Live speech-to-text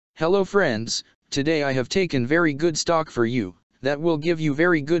Hello friends, today I have taken very good stock for you, that will give you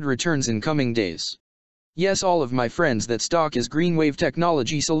very good returns in coming days. Yes, all of my friends, that stock is GREENWAVE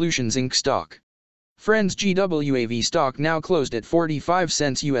Technology Solutions Inc. stock. Friends, GWAV stock now closed at 45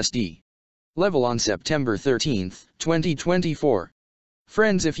 cents USD. Level on September 13, 2024.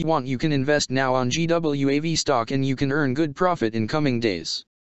 Friends, if you want, you can invest now on GWAV stock and you can earn good profit in coming days.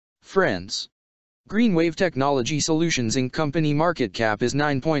 Friends, GREENWAVE Technology Solutions Inc. company market cap is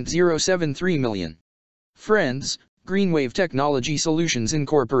 9.073 million. Friends, GREENWAVE Technology Solutions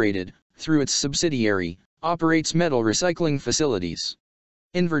Incorporated, through its subsidiary, operates metal recycling facilities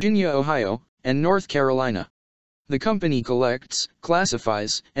in Virginia, Ohio, and North Carolina. The company collects,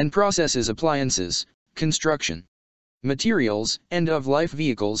 classifies, and processes appliances, construction materials, end-of-life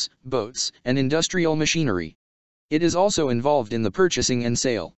vehicles, boats, and industrial machinery. It is also involved in the purchasing and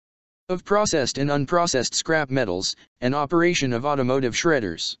sale of processed and unprocessed scrap metals, and operation of automotive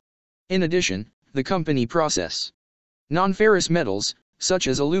shredders. In addition, the company processes non-ferrous metals, such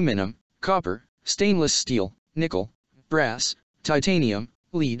as aluminum, copper, stainless steel, nickel, brass, titanium,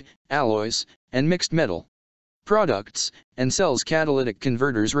 lead, alloys, and mixed metal products, and sells catalytic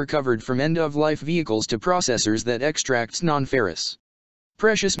converters recovered from end-of-life vehicles to processors that extracts non-ferrous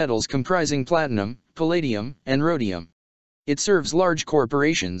precious metals comprising platinum, palladium, and rhodium. It serves large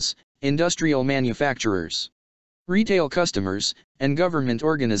corporations, industrial manufacturers, retail customers, and government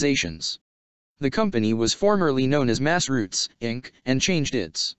organizations. The company was formerly known as MassRoots, Inc., and changed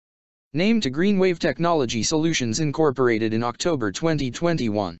its name to GREENWAVE Technology Solutions Incorporated in October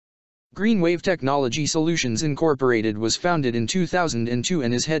 2021. GREENWAVE Technology Solutions Incorporated was founded in 2002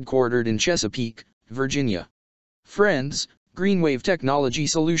 and is headquartered in Chesapeake, Virginia. Friends, GREENWAVE Technology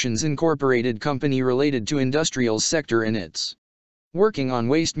Solutions Incorporated company related to industrials sector and its working on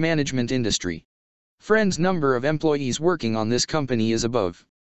waste management industry. Friends, number of employees working on this company is above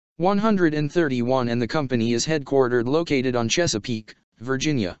 131 and the company is headquartered located on Chesapeake,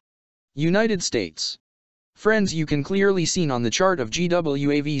 Virginia, United States. Friends, you can clearly see on the chart of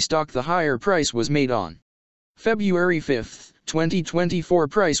GWAV stock the higher price was made on February 5, 2024.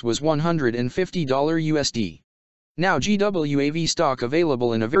 Price was $150 USD. Now GWAV stock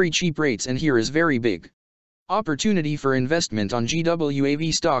available in a very cheap rates, and here is very big opportunity for investment on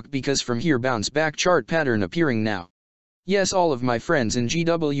GWAV stock because from here bounce back chart pattern appearing now. Yes, all of my friends, in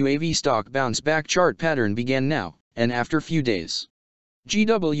GWAV stock bounce back chart pattern began now, and after few days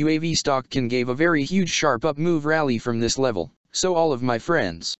GWAV stock can give a very huge sharp up move rally from this level. So all of my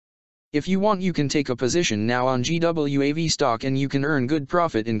friends, if you want, you can take a position now on GWAV stock and you can earn good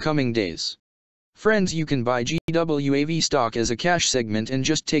profit in coming days. Friends, you can buy GWAV stock as a cash segment and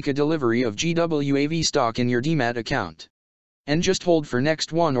just take a delivery of GWAV stock in your demat account and just hold for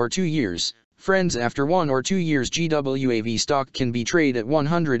next 1 or 2 years. Friends, after 1 or 2 years GWAV stock can be traded at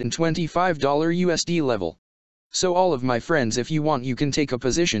 $125 USD level. So all of my friends, if you want, you can take a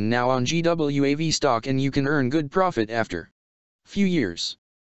position now on GWAV stock and you can earn good profit after few years.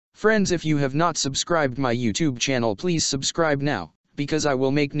 Friends, if you have not subscribed my YouTube channel, please subscribe now, because I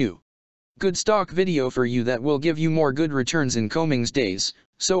will make new good stock video for you that will give you more good returns in coming days.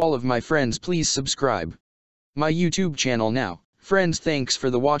 So all of my friends, please subscribe my YouTube channel now. Friends, thanks for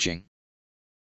the watching.